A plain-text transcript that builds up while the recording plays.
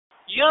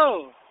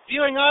Yo,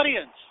 viewing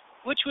audience,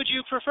 which would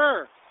you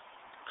prefer?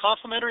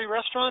 Complimentary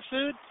restaurant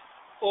food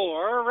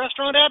or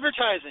restaurant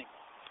advertising?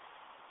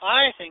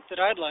 I think that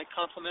I'd like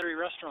complimentary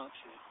restaurant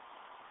food.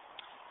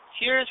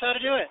 Here's how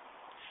to do it.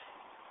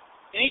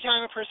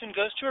 Anytime a person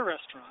goes to a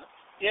restaurant,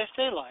 if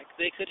they like,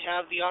 they could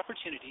have the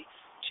opportunity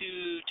to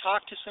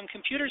talk to some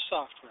computer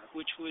software,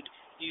 which would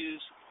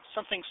use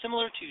something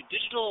similar to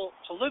digital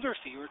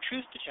calligraphy or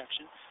truth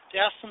detection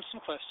to ask them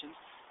some questions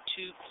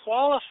to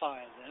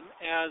qualify them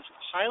as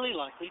highly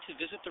likely to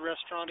visit the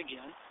restaurant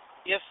again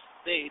if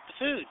they ate the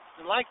food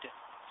and liked it.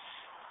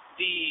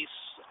 The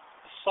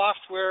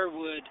software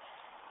would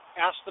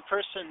ask the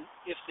person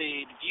if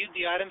they'd viewed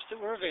the items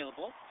that were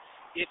available,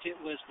 if it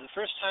was the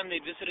first time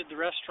they visited the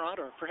restaurant,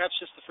 or perhaps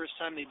just the first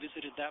time they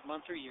visited that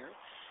month or year,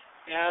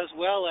 as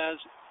well as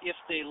if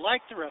they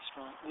liked the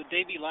restaurant, would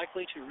they be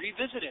likely to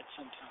revisit it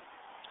sometime?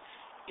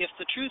 If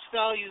the truth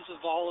values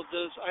of all of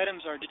those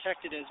items are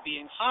detected as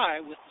being high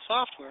with the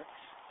software,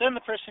 then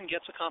the person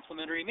gets a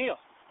complimentary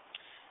meal.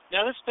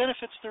 Now this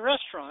benefits the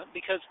restaurant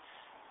because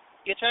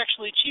it's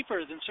actually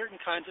cheaper than certain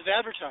kinds of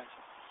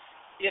advertising.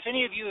 If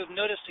any of you have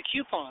noticed a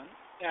coupon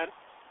at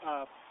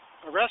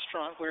a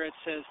restaurant where it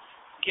says,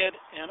 get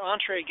an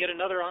entree, get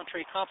another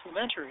entree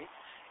complimentary,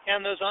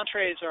 and those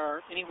entrees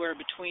are anywhere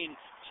between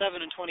 $7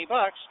 and $20,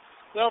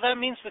 well, that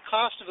means the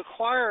cost of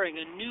acquiring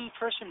a new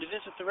person to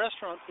visit the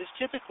restaurant is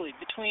typically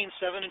between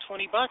 $7 and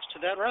 $20 to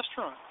that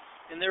restaurant,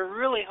 and they're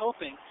really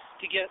hoping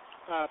to get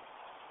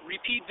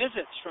repeat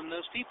visits from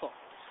those people.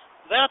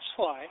 That's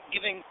why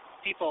giving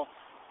people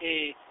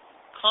a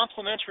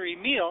complimentary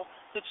meal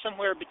that's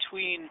somewhere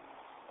between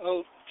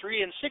 $3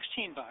 and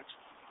 $16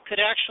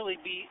 could actually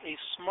be a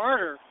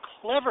smarter,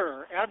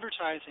 cleverer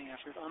advertising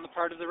effort on the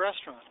part of the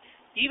restaurant,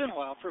 even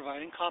while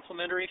providing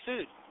complimentary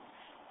food.